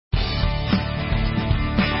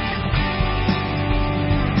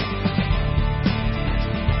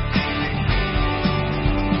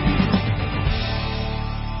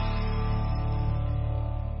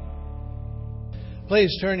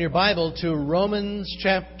Please turn your Bible to Romans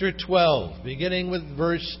chapter 12, beginning with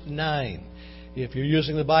verse 9. If you're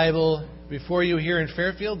using the Bible before you here in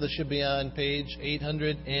Fairfield, this should be on page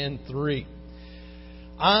 803.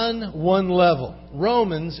 On one level,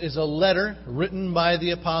 Romans is a letter written by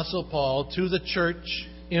the Apostle Paul to the church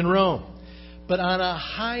in Rome. But on a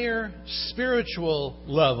higher spiritual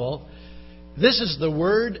level, this is the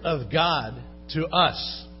Word of God to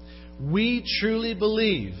us. We truly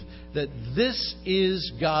believe that this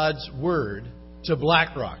is God's Word to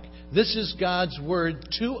BlackRock. This is God's Word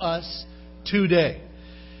to us today.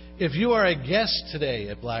 If you are a guest today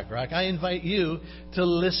at BlackRock, I invite you to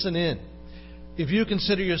listen in. If you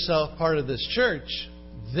consider yourself part of this church,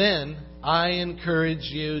 then I encourage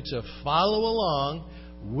you to follow along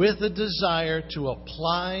with a desire to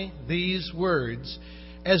apply these words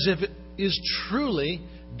as if it is truly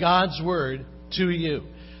God's Word to you.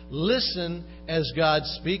 Listen as God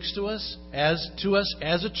speaks to us as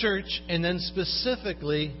a church, and then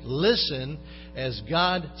specifically listen as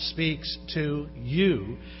God speaks to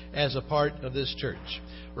you as a part of this church.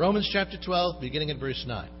 Romans chapter 12, beginning at verse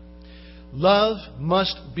 9. Love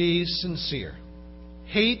must be sincere.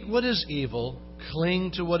 Hate what is evil.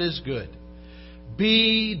 Cling to what is good.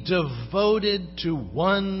 Be devoted to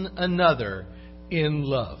one another in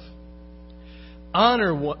love.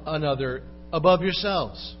 Honor one another above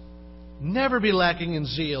yourselves. Never be lacking in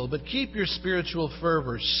zeal, but keep your spiritual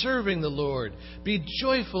fervor, serving the Lord. Be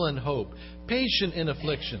joyful in hope, patient in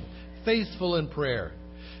affliction, faithful in prayer.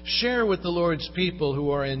 Share with the Lord's people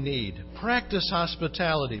who are in need. Practice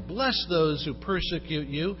hospitality. Bless those who persecute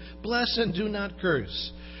you. Bless and do not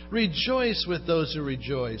curse. Rejoice with those who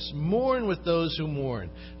rejoice. Mourn with those who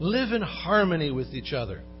mourn. Live in harmony with each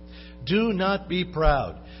other. Do not be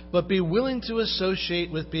proud, but be willing to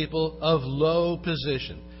associate with people of low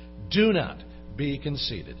position. Do not be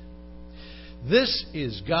conceited. This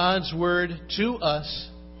is God's Word to us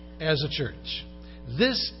as a church.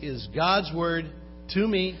 This is God's Word to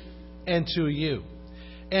me and to you.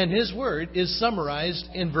 And His Word is summarized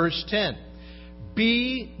in verse 10.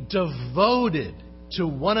 Be devoted to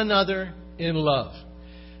one another in love.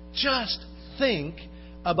 Just think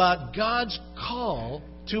about God's call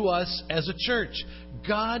to us as a church.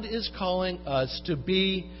 God is calling us to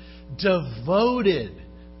be devoted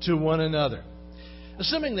to one another.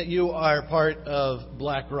 Assuming that you are part of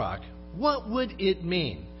BlackRock, what would it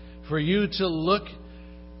mean for you to look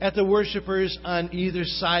at the worshipers on either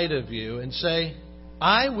side of you and say,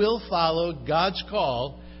 I will follow God's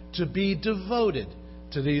call to be devoted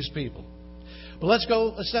to these people? But let's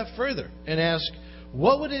go a step further and ask,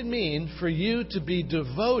 what would it mean for you to be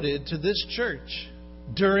devoted to this church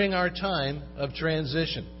during our time of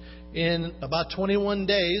transition? In about 21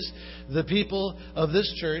 days, the people of this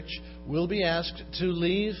church will be asked to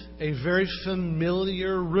leave a very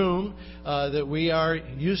familiar room that we are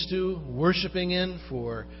used to worshiping in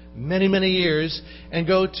for many, many years and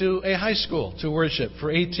go to a high school to worship for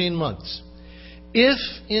 18 months. If,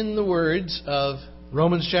 in the words of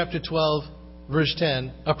Romans chapter 12, verse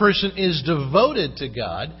 10, a person is devoted to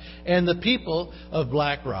God and the people of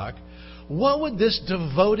BlackRock, what would this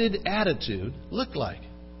devoted attitude look like?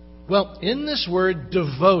 Well, in this word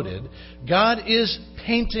devoted, God is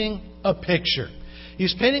painting a picture.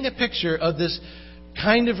 He's painting a picture of this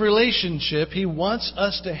kind of relationship He wants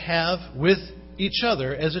us to have with each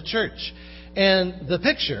other as a church. And the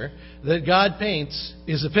picture that God paints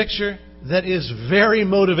is a picture that is very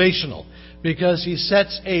motivational because He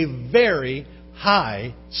sets a very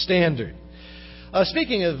high standard.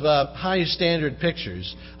 Speaking of high standard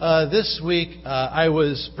pictures, this week I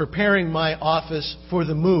was preparing my office for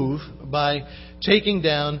the move by taking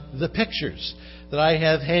down the pictures that I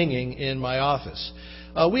have hanging in my office.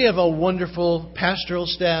 We have a wonderful pastoral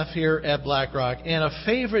staff here at BlackRock, and a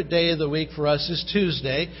favorite day of the week for us is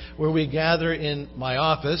Tuesday, where we gather in my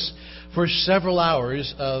office for several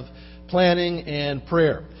hours of planning and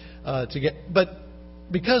prayer.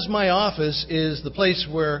 Because my office is the place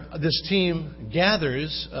where this team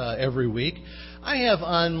gathers every week, I have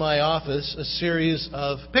on my office a series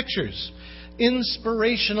of pictures,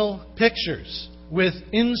 inspirational pictures with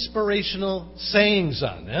inspirational sayings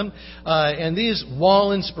on them. And these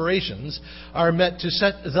wall inspirations are meant to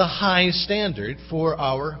set the high standard for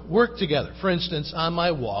our work together. For instance, on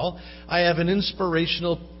my wall, I have an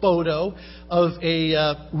inspirational photo of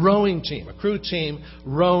a rowing team, a crew team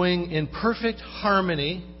rowing in perfect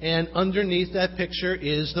harmony. And underneath that picture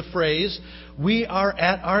is the phrase, "We are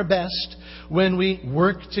at our best when we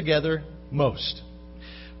work together most."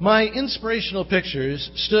 My inspirational pictures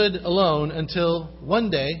stood alone until one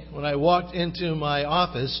day when I walked into my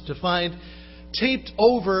office to find taped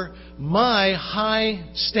over my high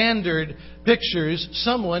standard pictures,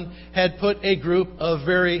 someone had put a group of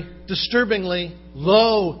very disturbingly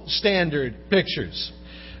low standard pictures.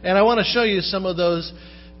 And I want to show you some of those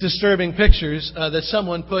disturbing pictures that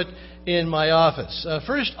someone put in my office.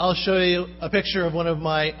 First, I'll show you a picture of one of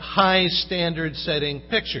my high standard setting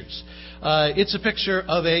pictures. It's a picture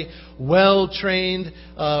of a well-trained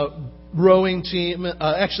rowing team,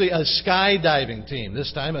 actually a skydiving team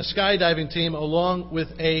this time, a skydiving team along with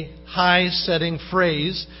a high-setting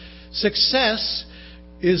phrase. Success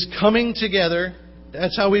is coming together.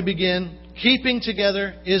 That's how we begin. Keeping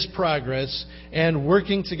together is progress, and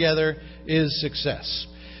working together is success.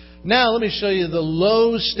 Now let me show you the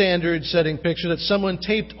low standard setting picture that someone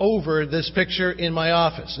taped over this picture in my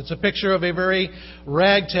office. It's a picture of a very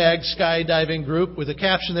ragtag skydiving group with a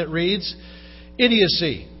caption that reads,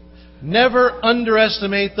 "Idiocy. Never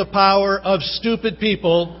underestimate the power of stupid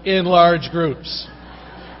people in large groups."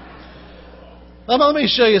 Let me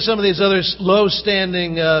show you some of these other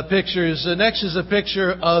low-standing pictures. Next is a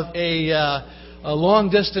picture of a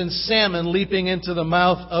long-distance salmon leaping into the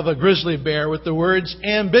mouth of a grizzly bear with the words,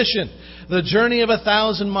 "Ambition. The journey of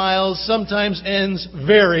 1,000 miles sometimes ends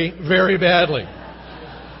very, very badly."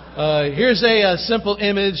 Here's a simple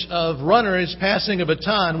image of runners passing a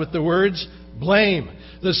baton with the words, "Blame.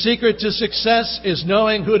 The secret to success is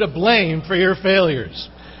knowing who to blame for your failures."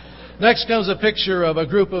 Next comes a picture of a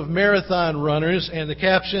group of marathon runners and the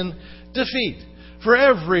caption, "Defeat. For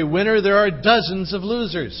every winner, there are dozens of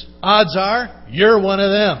losers. Odds are, you're one of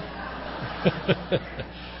them."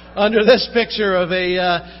 Under this picture of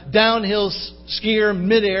a downhill skier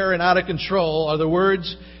midair and out of control are the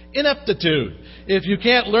words, "Ineptitude. If you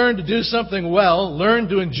can't learn to do something well, learn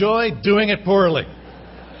to enjoy doing it poorly."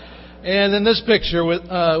 And in this picture with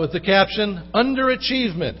the caption,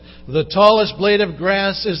 "Underachievement. The tallest blade of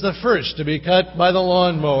grass is the first to be cut by the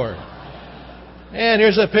lawnmower." And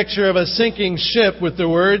here's a picture of a sinking ship with the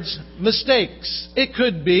words, "Mistakes. It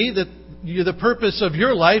could be that the purpose of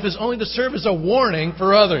your life is only to serve as a warning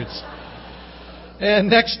for others." And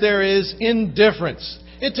next there is indifference.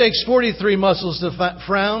 It takes 43 muscles to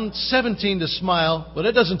frown, 17 to smile, but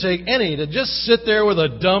it doesn't take any to just sit there with a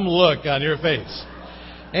dumb look on your face.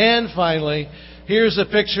 And finally, here's a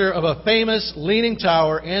picture of a famous leaning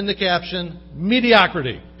tower and the caption,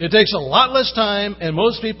 "Mediocrity. It takes a lot less time and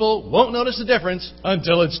most people won't notice the difference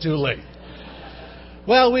until it's too late."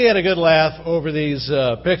 Well, we had a good laugh over these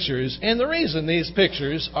pictures, and the reason these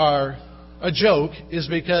pictures are a joke is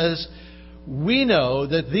because we know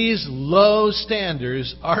that these low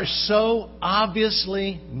standards are so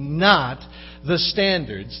obviously not the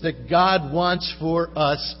standards that God wants for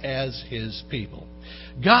us as His people.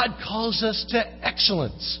 God calls us to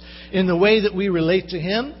excellence in the way that we relate to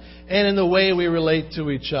Him and in the way we relate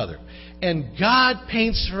to each other. And God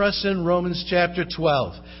paints for us in Romans chapter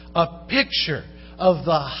 12 a picture of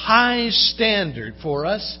the high standard for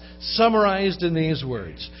us, summarized in these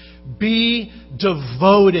words: be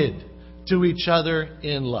devoted to each other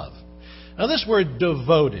in love. Now, this word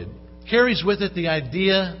devoted carries with it the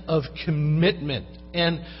idea of commitment.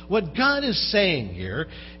 And what God is saying here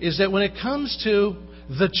is that when it comes to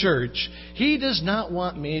the church, He does not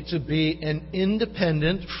want me to be an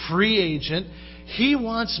independent, free agent. He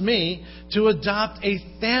wants me to adopt a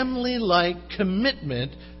family-like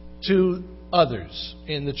commitment to others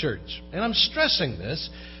in the church. And I'm stressing this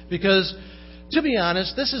because, to be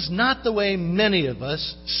honest, this is not the way many of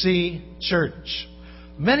us see church.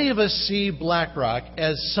 Many of us see Blackrock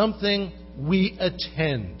as something we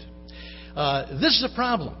attend. This is a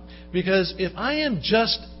problem, because if I am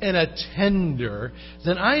just an attender,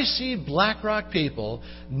 then I see Blackrock people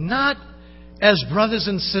not as brothers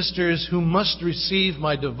and sisters who must receive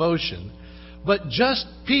my devotion, but just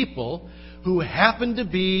people who happen to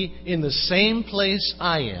be in the same place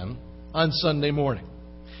I am on Sunday morning.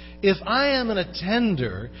 If I am an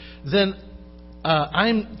attender, then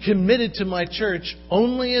I'm committed to my church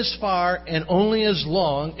only as far and only as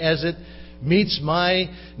long as it meets my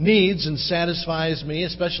needs and satisfies me,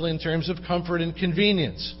 especially in terms of comfort and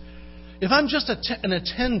convenience. If I'm just an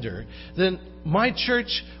attender, then my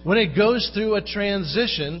church, when it goes through a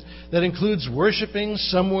transition that includes worshiping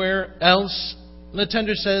somewhere else, an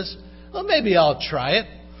attender says, "Well, maybe I'll try it.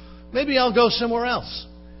 Maybe I'll go somewhere else.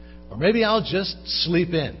 Or maybe I'll just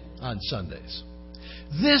sleep in on Sundays."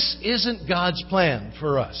 This isn't God's plan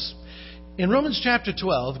for us. In Romans chapter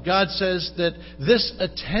 12, God says that this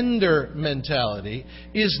attender mentality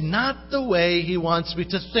is not the way He wants me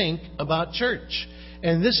to think about church.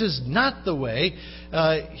 And this is not the way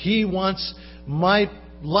He wants my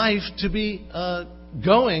life to be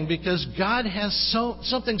going because God has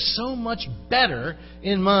something so much better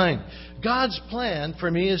in mind. God's plan for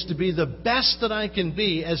me is to be the best that I can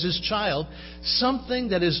be as His child, something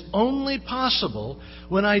that is only possible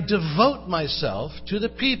when I devote myself to the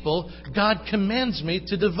people God commands me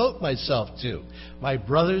to devote myself to, my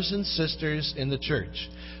brothers and sisters in the church,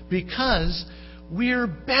 because we're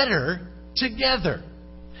better together.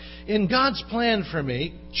 In God's plan for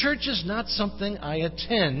me, church is not something I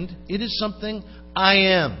attend. It is something I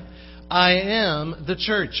am. I am the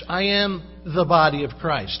church. I am the body of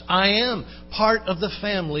Christ. I am part of the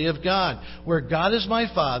family of God, where God is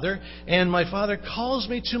my Father, and my Father calls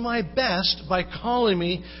me to my best by calling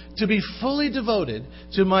me to be fully devoted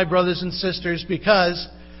to my brothers and sisters because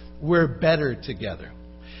we're better together.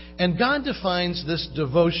 And God defines this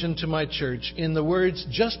devotion to my church in the words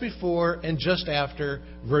just before and just after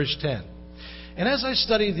verse 10. And as I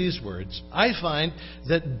study these words, I find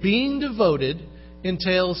that being devoted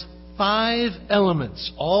entails 5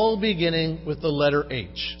 elements, all beginning with the letter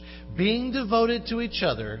H. Being devoted to each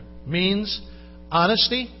other means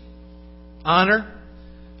honesty, honor,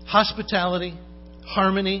 hospitality,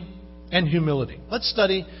 harmony, and humility. Let's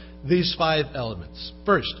study these 5 elements.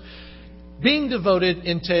 First, being devoted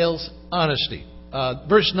entails honesty.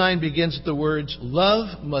 Verse 9 begins with the words,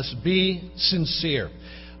 "Love must be sincere."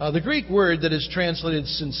 The Greek word that is translated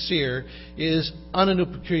sincere is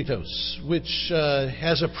ananupokritos, which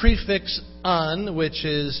has a prefix an, which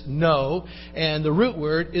is no, and the root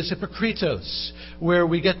word is hypokritos, where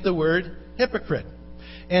we get the word hypocrite.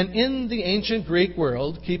 And in the ancient Greek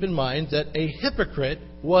world, keep in mind that a hypocrite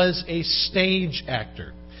was a stage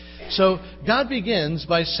actor. So God begins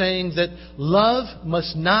by saying that love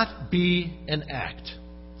must not be an act.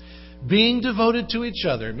 Being devoted to each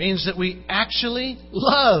other means that we actually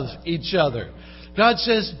love each other. God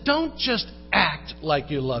says, don't just act like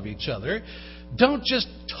you love each other. Don't just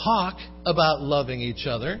talk about loving each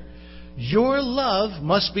other. Your love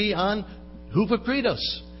must be on hypokritos.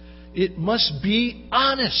 It must be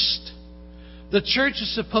honest. The church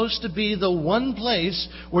is supposed to be the one place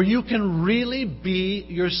where you can really be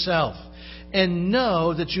yourself and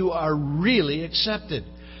know that you are really accepted.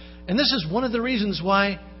 And this is one of the reasons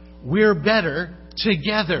why we're better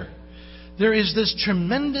together. There is this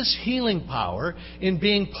tremendous healing power in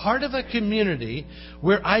being part of a community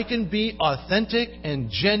where I can be authentic and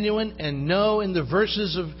genuine and know in the verse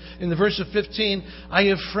of 15, I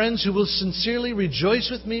have friends who will sincerely rejoice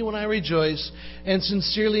with me when I rejoice and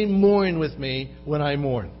sincerely mourn with me when I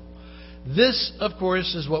mourn. This, of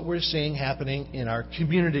course, is what we're seeing happening in our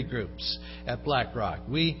community groups at Black Rock.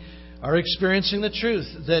 We are experiencing the truth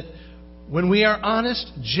that when we are honest,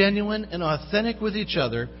 genuine, and authentic with each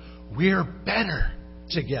other, we're better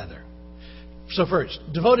together. So first,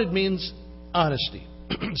 devoted means honesty.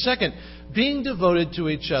 Second, being devoted to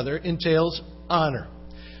each other entails honor.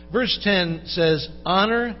 Verse 10 says,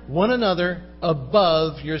 honor one another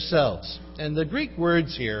above yourselves. And the Greek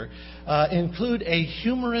words here include a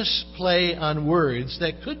humorous play on words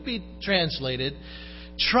that could be translated,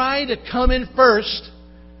 try to come in first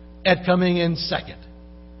at coming in second.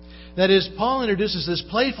 That is, Paul introduces this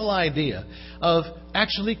playful idea of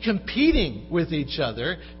actually competing with each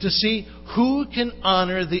other to see who can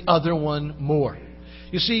honor the other one more.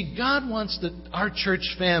 You see, God wants our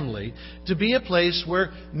church family to be a place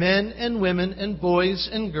where men and women and boys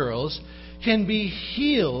and girls can be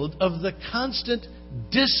healed of the constant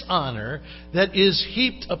dishonor that is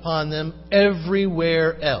heaped upon them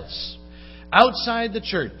everywhere else. Outside the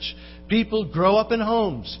church, people grow up in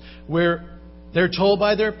homes where they're told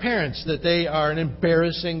by their parents that they are an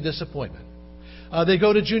embarrassing disappointment. They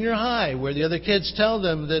go to junior high where the other kids tell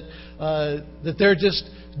them that they're just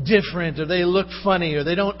different, or they look funny, or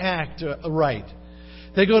they don't act right.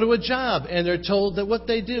 They go to a job and they're told that what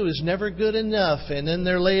they do is never good enough, and then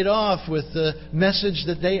they're laid off with the message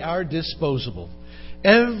that they are disposable.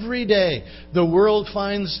 Every day, the world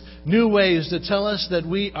finds new ways to tell us that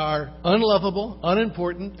we are unlovable,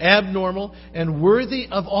 unimportant, abnormal, and worthy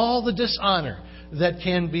of all the dishonor that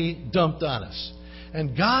can be dumped on us.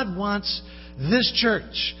 And God wants this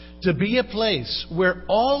church to be a place where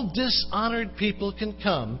all dishonored people can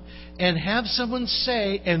come and have someone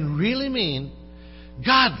say and really mean,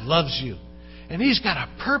 God loves you, and He's got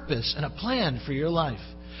a purpose and a plan for your life.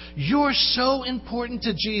 You're so important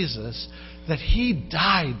to Jesus that He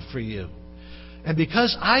died for you. And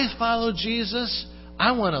because I follow Jesus,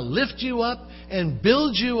 I want to lift you up and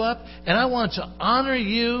build you up, and I want to honor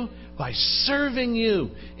you by serving you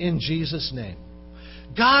in Jesus' name.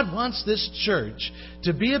 God wants this church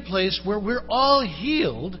to be a place where we're all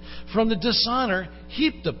healed from the dishonor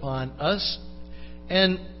heaped upon us.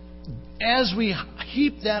 And as we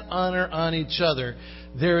heap that honor on each other,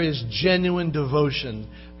 there is genuine devotion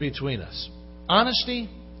between us. Honesty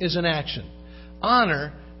is an action.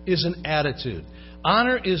 Honor is an attitude.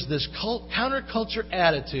 Honor is this counterculture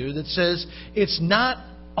attitude that says it's not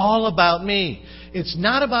all about me. It's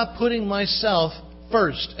not about putting myself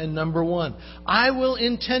first and number one. I will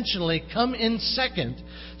intentionally come in second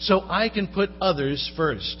so I can put others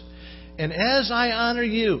first. And as I honor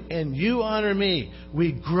you and you honor me,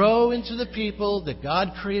 we grow into the people that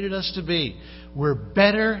God created us to be. We're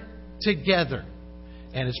better together.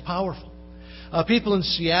 And it's powerful. People in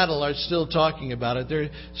Seattle are still talking about it. They're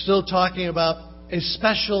still talking about a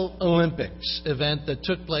Special Olympics event that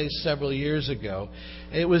took place several years ago.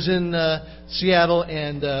 It was in Seattle,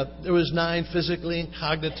 and there was 9 physically and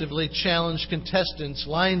cognitively challenged contestants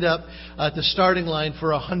lined up at the starting line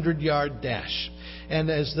for a 100-yard dash. And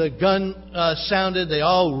as the gun sounded, they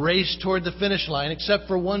all raced toward the finish line, except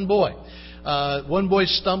for one boy. One boy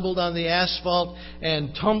stumbled on the asphalt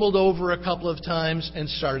and tumbled over a couple of times and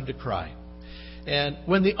started to cry. And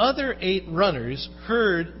when the other 8 runners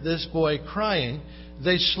heard this boy crying,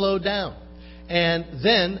 they slowed down. And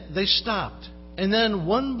then they stopped. And then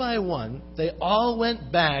one by one, they all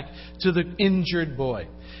went back to the injured boy.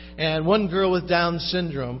 And one girl with Down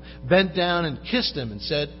syndrome bent down and kissed him and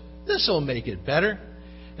said, "This'll make it better."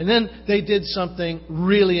 And then they did something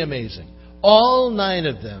really amazing. All 9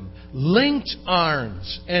 of them linked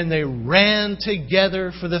arms and they ran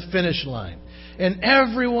together for the finish line. And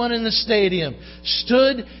everyone in the stadium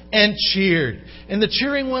stood and cheered. And the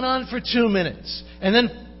cheering went on for 2 minutes. And then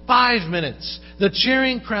 5 minutes. The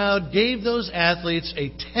cheering crowd gave those athletes a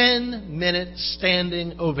 10-minute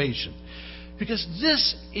standing ovation. Because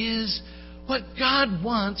this is what God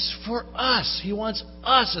wants for us. He wants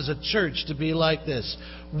us as a church to be like this.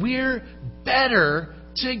 We're better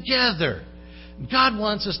together. God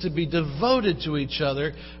wants us to be devoted to each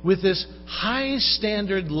other with this high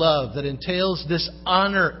standard love that entails this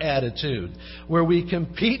honor attitude, where we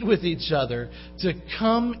compete with each other to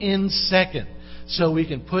come in second so we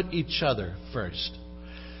can put each other first.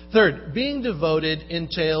 Third, being devoted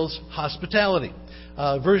entails hospitality.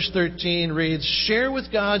 Verse 13 reads, "Share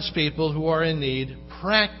with God's people who are in need.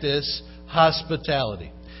 Practice hospitality."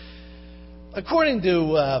 According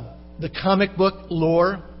to the comic book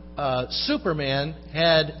lore, Superman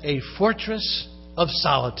had a fortress of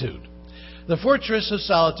solitude. The fortress of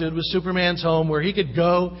solitude was Superman's home where he could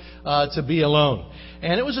go to be alone.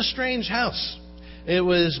 And it was a strange house. It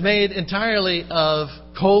was made entirely of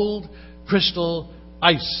cold crystal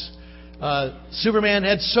ice. Superman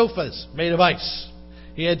had sofas made of ice.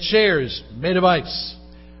 He had chairs made of ice,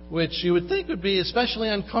 which you would think would be especially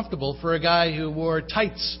uncomfortable for a guy who wore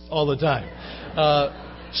tights all the time.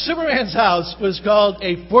 Superman's house was called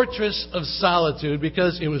a fortress of solitude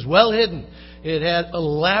because it was well hidden. It had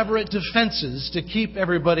elaborate defenses to keep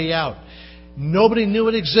everybody out. Nobody knew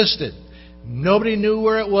it existed. Nobody knew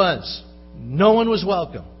where it was. No one was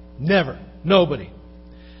welcome. Never. Nobody.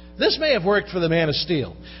 This may have worked for the Man of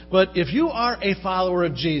Steel, but if you are a follower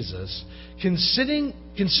of Jesus, considering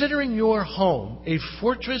your home a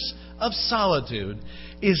fortress of solitude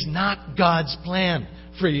is not God's plan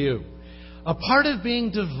for you. A part of being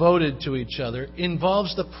devoted to each other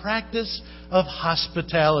involves the practice of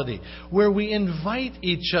hospitality, where we invite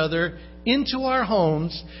each other into our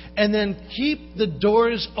homes and then keep the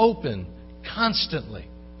doors open constantly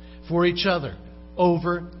for each other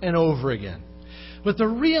over and over again. But the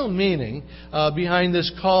real meaning behind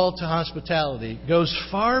this call to hospitality goes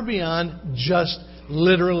far beyond just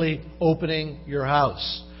literally opening your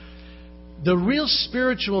house. The real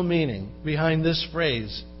spiritual meaning behind this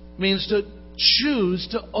phrase means to choose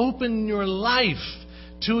to open your life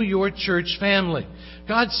to your church family.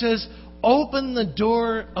 God says, open the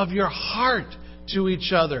door of your heart to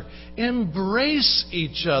each other. Embrace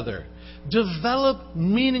each other. Develop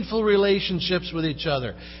meaningful relationships with each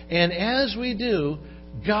other. And as we do,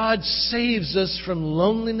 God saves us from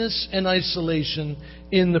loneliness and isolation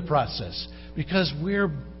in the process, because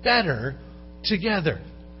we're better together.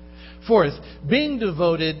 Fourth, being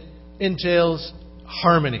devoted entails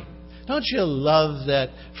harmony. Don't you love that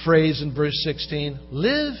phrase in verse 16?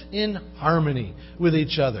 Live in harmony with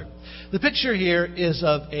each other. The picture here is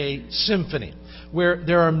of a symphony where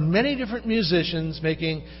there are many different musicians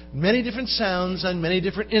making many different sounds on many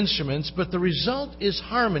different instruments, but the result is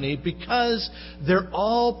harmony because they're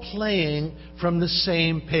all playing from the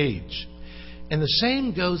same page. And the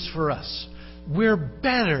same goes for us. We're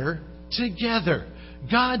better together.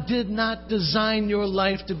 God did not design your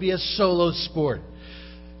life to be a solo sport.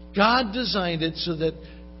 God designed it so that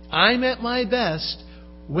I'm at my best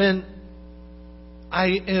when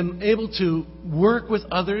I am able to work with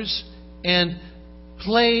others and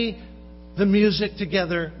play the music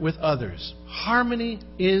together with others. Harmony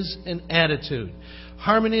is an attitude.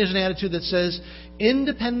 Harmony is an attitude that says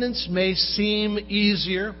independence may seem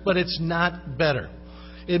easier, but it's not better.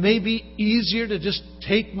 It may be easier to just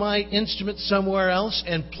take my instrument somewhere else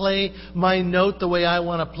and play my note the way I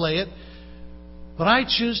want to play it. But I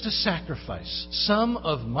choose to sacrifice some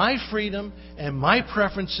of my freedom and my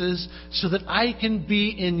preferences so that I can be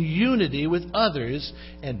in unity with others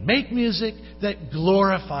and make music that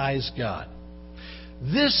glorifies God.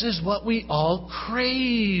 This is what we all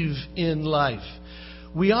crave in life.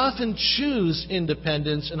 We often choose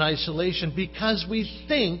independence and isolation because we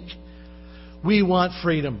think we want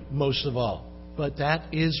freedom most of all. But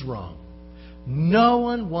that is wrong. No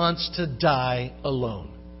one wants to die alone.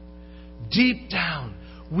 Deep down,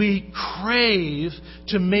 we crave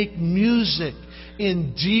to make music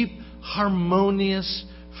in deep, harmonious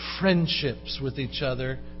friendships with each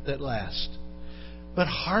other that last. But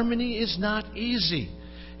harmony is not easy.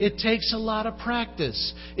 It takes a lot of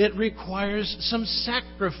practice. It requires some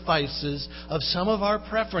sacrifices of some of our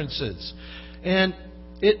preferences. And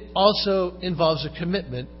it also involves a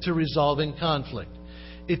commitment to resolving conflict.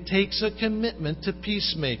 It takes a commitment to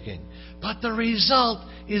peacemaking. But the result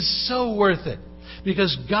is so worth it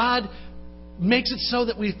because God makes it so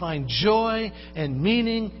that we find joy and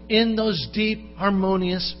meaning in those deep,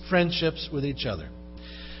 harmonious friendships with each other.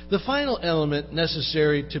 The final element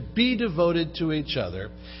necessary to be devoted to each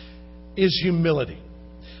other is humility.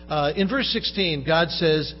 In verse 16, God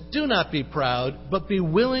says, "Do not be proud, but be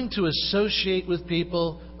willing to associate with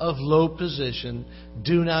people of low position.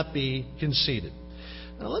 Do not be conceited."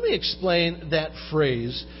 Now, let me explain that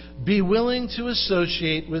phrase, be willing to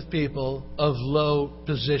associate with people of low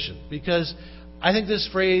position, because I think this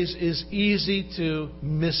phrase is easy to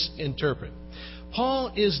misinterpret.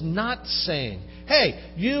 Paul is not saying, hey,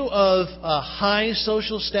 you of a high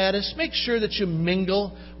social status, make sure that you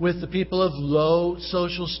mingle with the people of low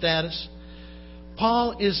social status.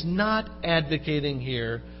 Paul is not advocating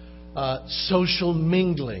here social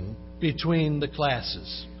mingling between the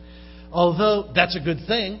classes. Although that's a good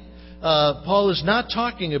thing, Paul is not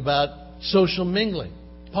talking about social mingling.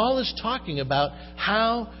 Paul is talking about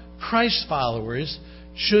how Christ followers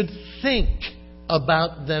should think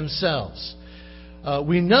about themselves.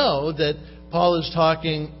 We know that Paul is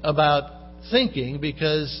talking about thinking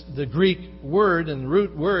because the Greek word and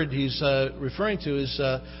root word he's referring to is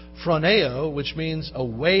phroneo, which means a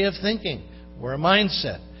way of thinking or a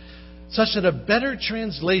mindset. Such that a better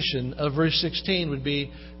translation of verse 16 would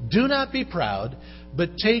be, do not be proud,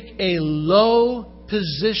 but take a low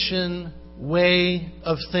position way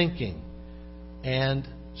of thinking and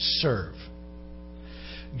serve.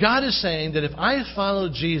 God is saying that if I follow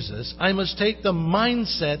Jesus, I must take the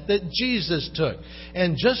mindset that Jesus took.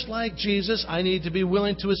 And just like Jesus, I need to be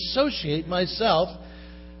willing to associate myself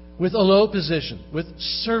with a low position, with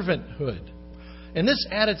servanthood. And this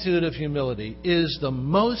attitude of humility is the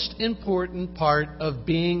most important part of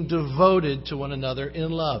being devoted to one another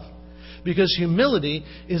in love. Because humility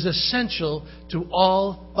is essential to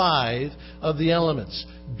all 5 of the elements.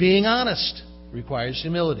 Being honest requires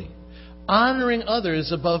humility. Honoring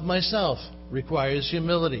others above myself requires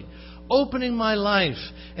humility. Opening my life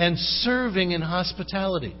and serving in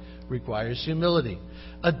hospitality requires humility.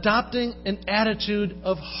 Adopting an attitude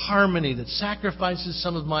of harmony that sacrifices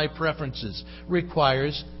some of my preferences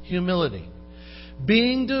requires humility.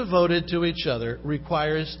 Being devoted to each other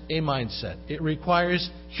requires a mindset. It requires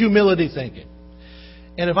humility thinking.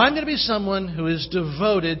 And if I'm going to be someone who is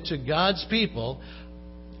devoted to God's people,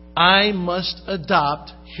 I must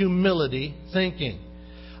adopt humility thinking.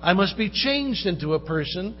 I must be changed into a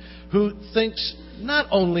person who thinks not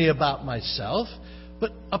only about myself,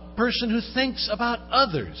 but a person who thinks about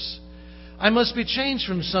others. I must be changed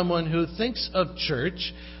from someone who thinks of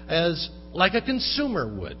church as like a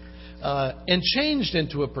consumer would, and changed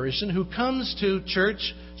into a person who comes to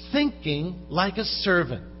church thinking like a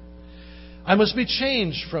servant. I must be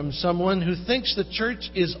changed from someone who thinks the church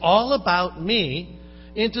is all about me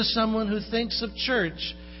into someone who thinks of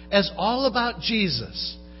church as all about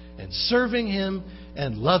Jesus and serving Him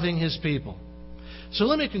and loving His people. So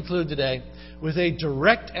let me conclude today with a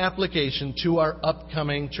direct application to our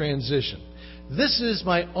upcoming transition. This is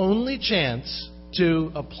my only chance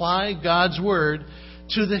to apply God's Word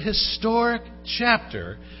to the historic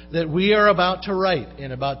chapter that we are about to write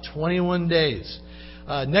in about 21 days.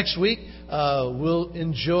 Next week, we'll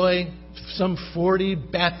enjoy some 40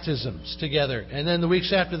 baptisms together. And then the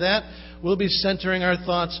weeks after that, we'll be centering our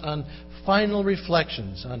thoughts on final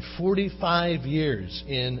reflections on 45 years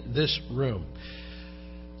in this room.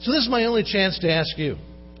 So this is my only chance to ask you,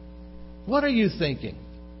 what are you thinking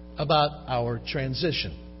about our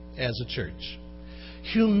transition as a church?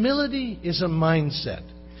 Humility is a mindset.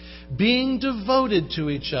 Being devoted to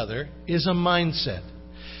each other is a mindset.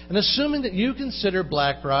 And assuming that you consider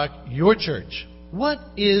Blackrock your church, what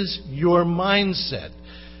is your mindset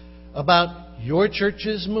about your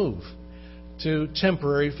church's move to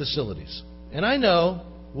temporary facilities? And I know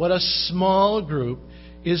what a small group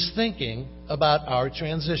is thinking about our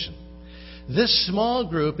transition. This small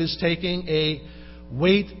group is taking a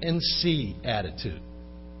wait-and-see attitude,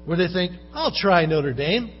 where they think, I'll try Notre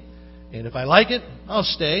Dame, and if I like it, I'll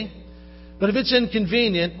stay. But if it's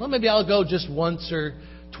inconvenient, well, maybe I'll go just once or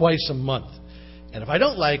twice a month. And if I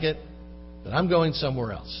don't like it, then I'm going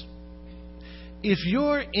somewhere else. If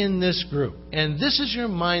you're in this group, and this is your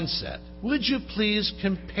mindset, would you please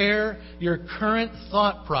compare your current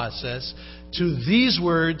thought process to these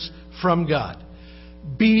words from God?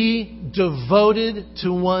 Be devoted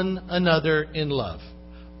to one another in love.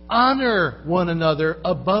 Honor one another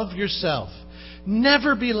above yourself.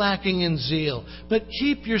 Never be lacking in zeal, but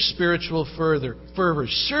keep your spiritual fervor,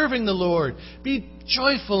 serving the Lord. Be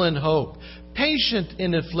joyful in hope, patient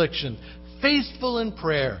in affliction, faithful in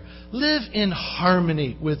prayer. Live in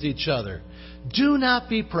harmony with each other. Do not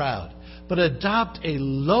be proud, but adopt a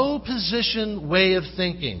low position way of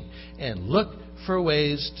thinking and look for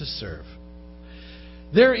ways to serve.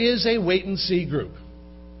 There is a wait-and-see group,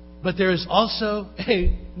 but there is also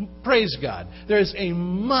praise God, there is a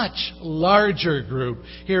much larger group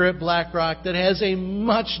here at Blackrock that has a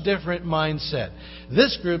much different mindset.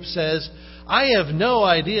 This group says, I have no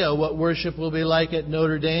idea what worship will be like at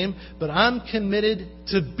Notre Dame, but I'm committed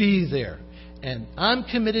to be there. And I'm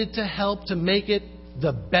committed to help to make it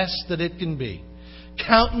the best that it can be.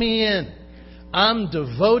 Count me in. I'm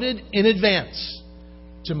devoted in advance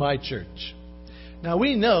to my church. Now,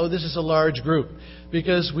 we know this is a large group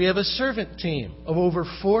because we have a servant team of over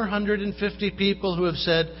 450 people who have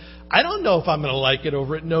said, I don't know if I'm going to like it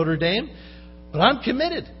over at Notre Dame, but I'm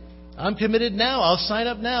committed. I'm committed now. I'll sign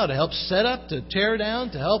up now to help set up, to tear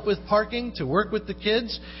down, to help with parking, to work with the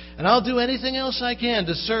kids. And I'll do anything else I can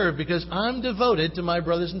to serve because I'm devoted to my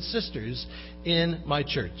brothers and sisters in my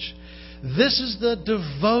church. This is the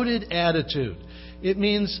devoted attitude. It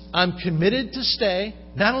means I'm committed to stay,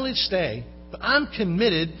 not only stay, but I'm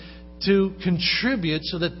committed to contribute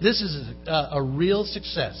so that this is a real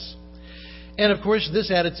success. And of course,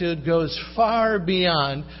 this attitude goes far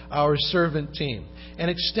beyond our servant team and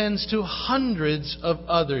extends to hundreds of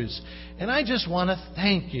others. And I just want to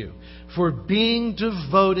thank you for being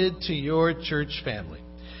devoted to your church family.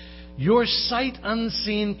 Your sight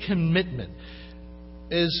unseen commitment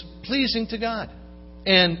is pleasing to God,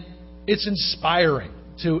 and it's inspiring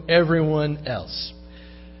to everyone else.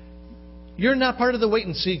 You're not part of the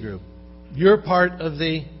wait-and-see group. You're part of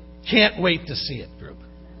the can't wait to see it group.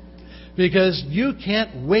 Because you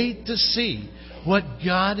can't wait to see what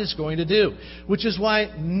God is going to do. Which is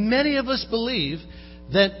why many of us believe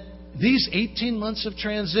that these 18 months of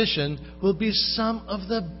transition will be some of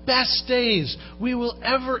the best days we will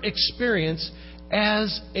ever experience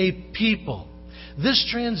as a people. This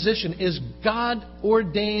transition is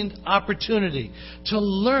God-ordained opportunity to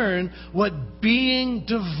learn what being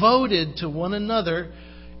devoted to one another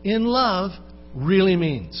in love really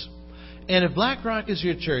means. And if Blackrock is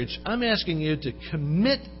your church, I'm asking you to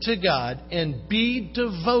commit to God and be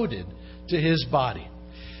devoted to His body.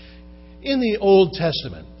 In the Old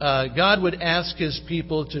Testament, God would ask His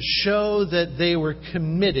people to show that they were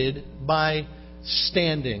committed by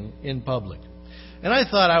standing in public. And I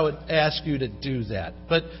thought I would ask you to do that.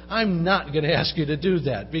 But I'm not going to ask you to do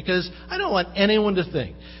that because I don't want anyone to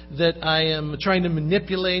think that I am trying to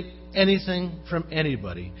manipulate anything from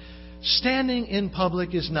anybody. Standing in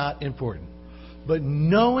public is not important. But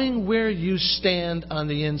knowing where you stand on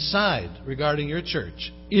the inside regarding your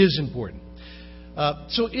church is important.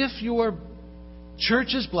 So if your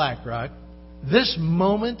church is Blackrock, this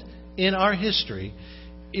moment in our history,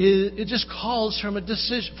 it just calls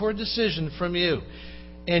for a decision from you.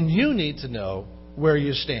 And you need to know where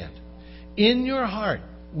you stand. In your heart,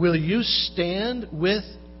 will you stand with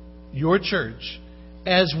your church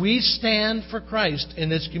as we stand for Christ in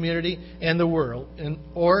this community and the world?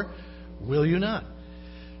 Or will you not?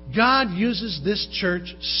 God uses this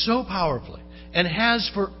church so powerfully and has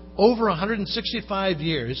for over 165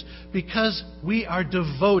 years because we are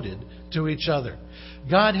devoted to each other.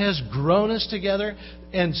 God has grown us together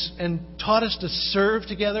and taught us to serve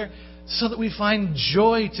together so that we find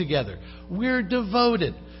joy together. We're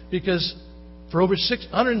devoted because for over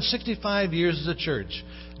 165 years as a church,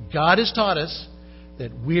 God has taught us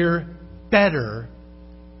that we're better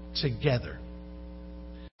together.